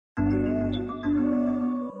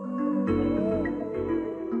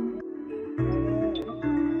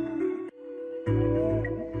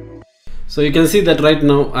So you can see that right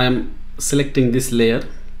now I am selecting this layer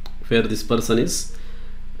where this person is,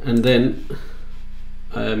 and then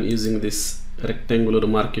I am using this rectangular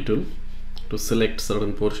marquee tool to select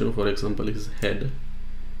certain portion, for example his head.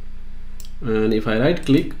 And if I right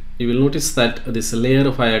click, you will notice that this layer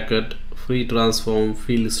of haircut, free transform,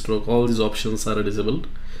 fill stroke, all these options are disabled.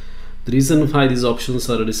 The reason why these options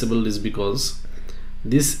are disabled is because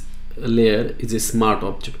this layer is a smart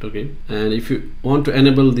object, okay? And if you want to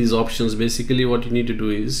enable these options, basically what you need to do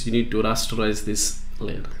is you need to rasterize this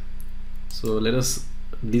layer. So let us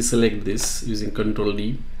deselect this using Ctrl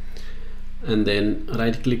D, and then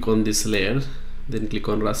right click on this layer, then click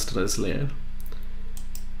on rasterize layer.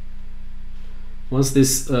 Once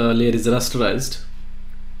this layer is rasterized,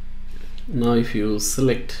 now if you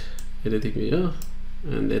select anything here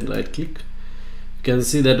and then right click, you can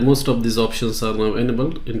see that most of these options are now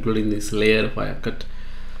enabled, including this layer of haircut.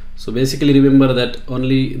 So basically remember that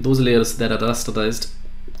only those layers that are rasterized,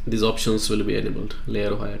 these options will be enabled,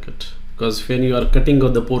 layer of haircut, because when you are cutting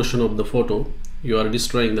out the portion of the photo, you are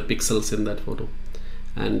destroying the pixels in that photo,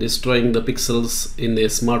 and destroying the pixels in a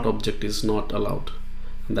smart object is not allowed.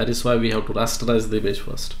 And that is why we have to rasterize the image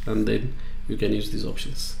first, and then you can use these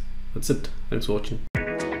options. That's it. Thanks for watching.